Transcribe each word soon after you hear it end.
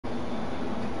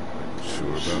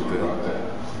sure about that?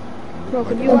 Bro,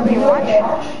 could you let me watch?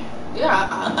 Yeah,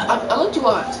 I'll let you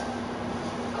watch.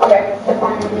 Okay.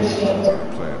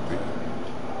 Plan B.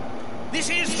 This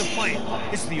is the plan.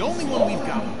 It's the only one we've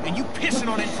got. And you pissing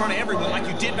on it in front of everyone like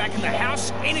you did back in the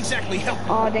house ain't exactly helping.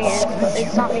 Oh, dang it.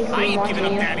 It stopped me I from ain't watching giving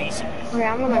up you. that easy. Okay,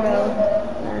 I'm gonna go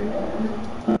then.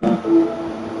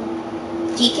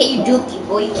 DK, you dookie,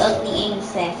 boy. You ugly and you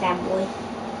fat boy.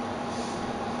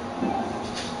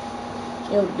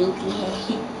 Yo, dookie,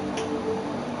 hey.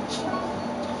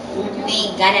 You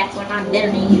ain't got that for not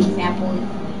better than you, fat boy.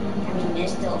 I mean,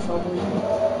 messed up for boy.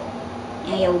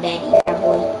 And yo, daddy, fat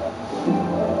boy.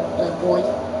 Little boy.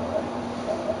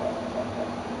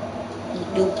 You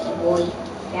dookie, boy.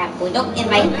 Fat boy. Don't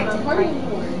invite him to the party.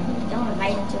 Don't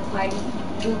invite him to the party.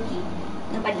 Dookie.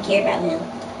 Nobody care about him.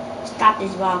 Stop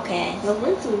this broadcast. No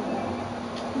way to.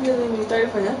 He doesn't even start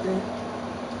for nothing.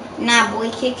 Nah, boy,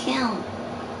 kick him.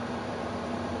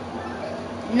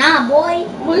 Nah, boy.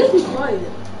 Boy, just be quiet.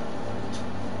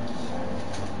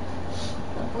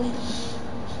 Boy.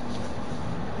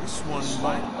 This one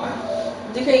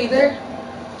might. DK, you there?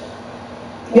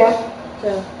 Yeah.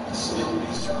 Okay.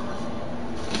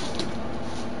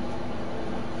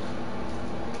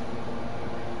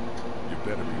 You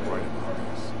better be right about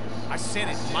this. I said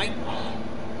it might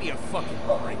be a fucking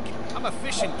break. I'm a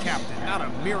fishing captain, not a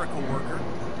miracle worker.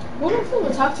 Who don't feel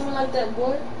to talk to me like that,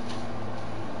 boy?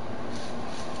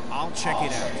 I'll check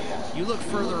it out. You look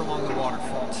further along the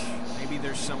waterfront. Maybe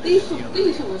there's something These at the other.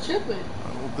 people tripping.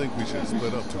 I don't think we should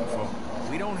split up too far.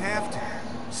 We don't have to.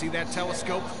 See that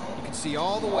telescope? You can see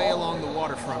all the way along the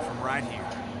waterfront from right here.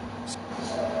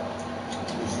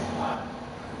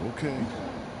 Okay.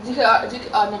 DK,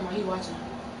 oh, never mind, he's watching.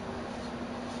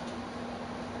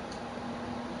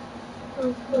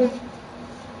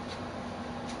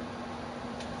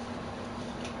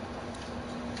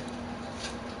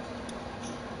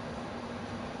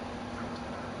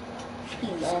 He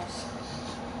left.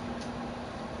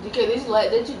 DK,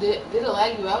 did it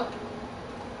lag you out?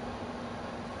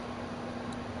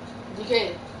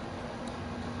 DK,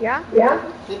 Yeah?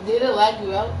 did it lag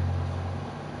you out?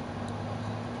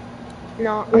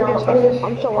 No,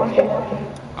 I'm still watching.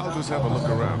 I'll just have a look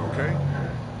around, okay?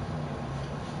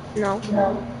 No.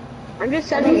 I'm just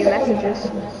sending you messages.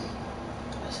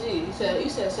 I see. You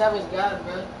said Savage God,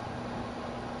 bro.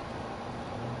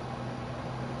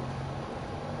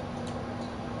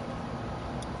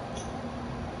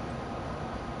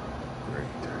 Great.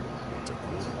 It's a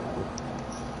quarter to work.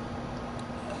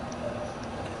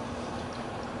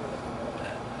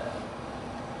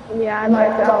 Yeah, I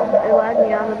lagged out. It lagged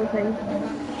me out of the thing.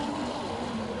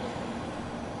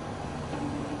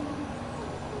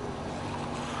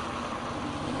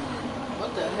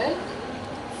 What the heck?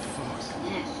 Fuck.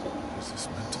 This is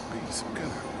meant to be some kind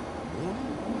of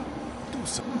warning? Do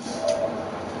something.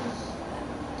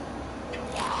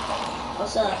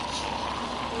 What's up?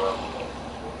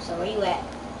 So where you at?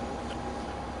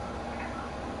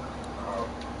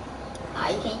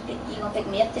 You gonna pick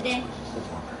me up today?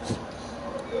 Walkers.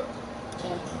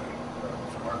 Okay.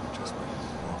 Just walkers.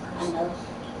 I know.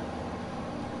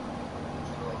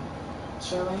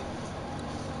 Chilling.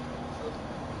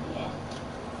 Yeah.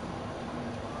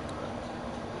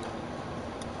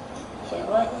 Shit,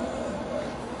 what?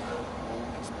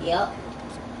 Yup.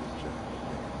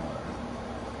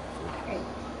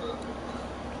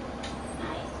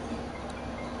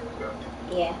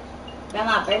 Yeah.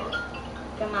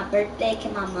 For my birthday,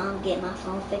 can my mom get my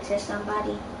phone fixed or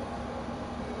somebody?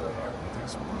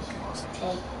 There's markings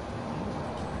Okay. all over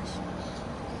the place.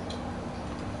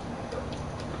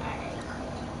 Alright.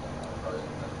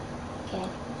 Okay.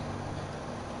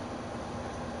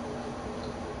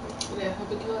 Yeah, who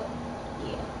pick you up?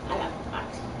 Yeah. I got the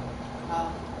box.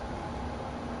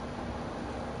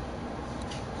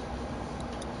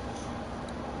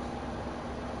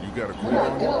 You got a Get coin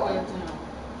on up you? right now.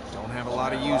 Don't have a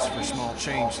lot of use for small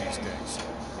change these days.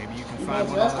 Maybe you can You find guys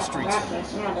one on look the like a streets. rapper,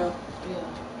 now though. Yeah.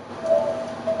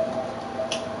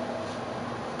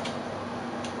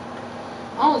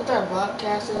 I only start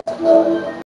broadcasting